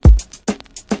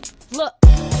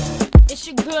It's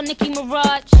your girl Nicki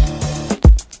Minaj.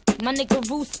 My nigga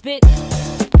Roo spit.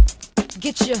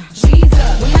 Get your G's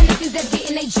up. When my niggas that's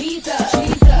getting they G's up.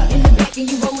 In the back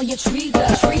and you rollin' your trees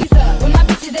up. When my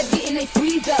bitches that's getting they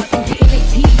freeze up and getting they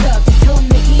tees up, just tell them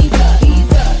to ease up.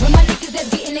 When my niggas that's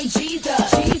getting they G's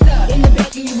up. In the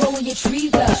back and you rollin' your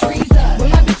trees up. When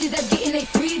my bitches that's getting they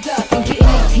freeze up and getting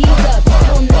they tees up, just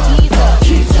tell them to ease up.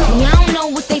 See, I don't know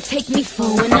what they take me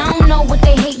for, and I don't know what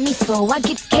they hate me for. I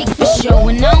get cake for show,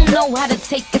 and I don't know how to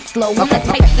take it slow. I'm the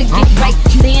type to get right,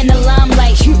 stay in the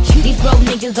limelight. These broke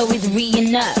niggas always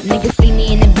reeing up. Niggas see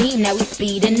me in the beam, now we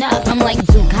speeding up. I'm like,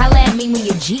 Duke, holla at me when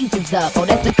your Jesus up. Oh,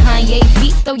 that's the Kanye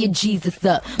beat, throw your Jesus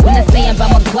up. When I say I'm by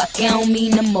my guac, I don't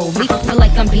mean the movie. Feel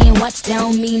like I'm being watched, I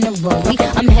don't mean the rollie.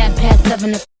 I'm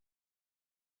 7:30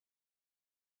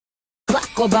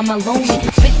 or by my lonely.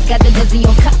 Bitch got the dizzy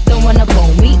on cop, don't run up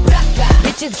on me.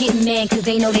 Bitches get mad cause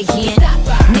they know they can't.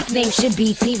 Nickname should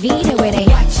be TV, the way they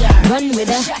run with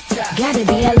her. Gotta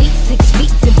be at least 6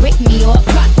 feet to break me off.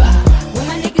 When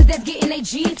my niggas that's getting they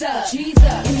G's up.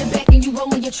 In the back and you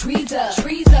rollin' your trees up.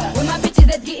 When my bitches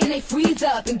that's getting they freeze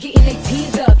up and getting they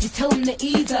tees up, just tell them to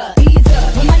ease up.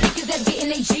 When my niggas that's getting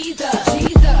they G's up.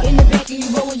 In the back and you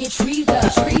rollin' your trees up.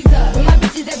 When my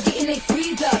bitches that's getting they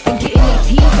freeze up and getting they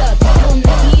tees up, just tell them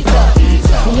to ease up.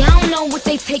 See, I don't know what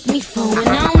they take me for, and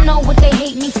I don't know what they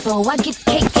hate me for. I get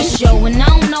cake for show, and I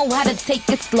don't know how to take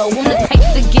it slow. I'm the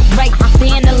type to get right,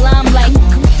 stay in the limelight.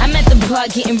 I'm at the bar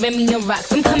getting Remy and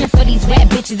rocks. I'm coming for these rap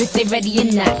bitches if they ready or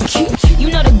not. You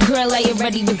know the girl I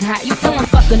already was hot. You tellin'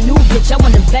 fuck a new bitch, I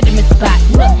want a veteran spot.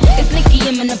 Look, it's Nicki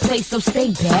in the place, so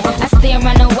stay back. I stay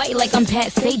around the white like I'm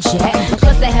Pat Sajak.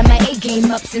 Plus I have my A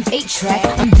game up since 8-track.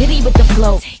 I'm Diddy with the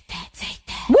flow.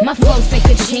 My flow say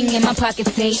ka-ching in my pocket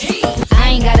say I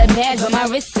ain't got a bag but my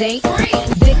wrist say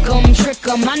dick 'em, trick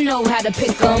 'em, I know how to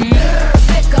pick 'em.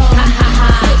 Ha ha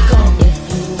ha. If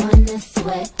you wanna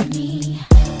sweat me,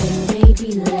 then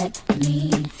baby let me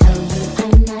tell you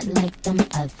I'm not like them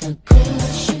other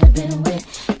girls should've been with.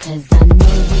 Cause I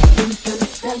know you think I'm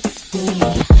sexy.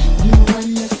 You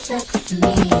wanna sex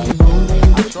me,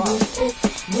 rolling with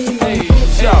me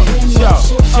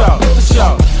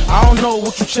Yo, I don't know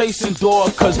what you chasing,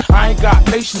 dog, cause I ain't got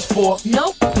patience for.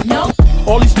 Nope.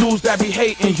 All these dudes that be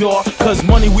hating, y'all, cause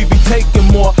money we be taking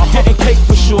more. Getting cake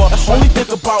for sure, only think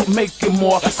about making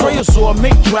more. Prayers or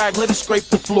make drag, let it scrape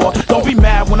the floor. Don't be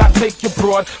mad when I take your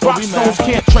broad. Rock stones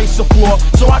can't trace a floor.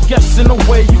 So I guess in a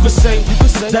way you could say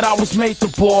that I was made to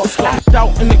ball. Act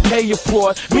out in the K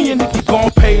applaud. Me and Nicki gon'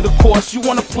 pay the cost. You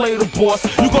wanna play the boss,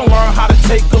 you gon' learn how to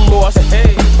take a loss.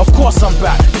 Hey, of course I'm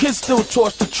back. Kids still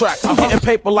torch the track. I'm getting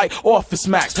paper like Office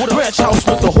Max. Ranch house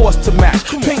with the horse to match.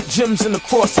 Pink Jims and the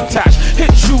cross attached.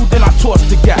 Hit you, then I toss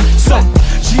the gap. So,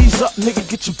 G's up, nigga,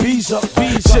 get your B's up.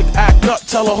 Chick act up,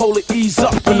 tell her hold it, ease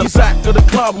up. In the back of the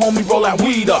club, homie, roll that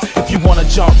weed up. If you wanna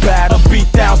jump bad or beat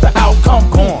down's the outcome,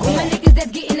 go on. When my niggas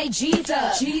that's getting they G's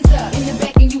up. In the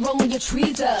back and you rollin' your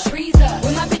trees up.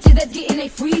 When my bitches that's getting they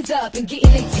freeze up and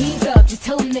getting they tees up, just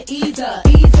tell them to ease up.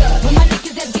 When my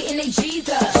niggas that's getting they G's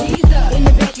up. In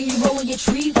the back and you rollin' your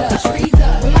trees up.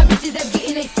 When my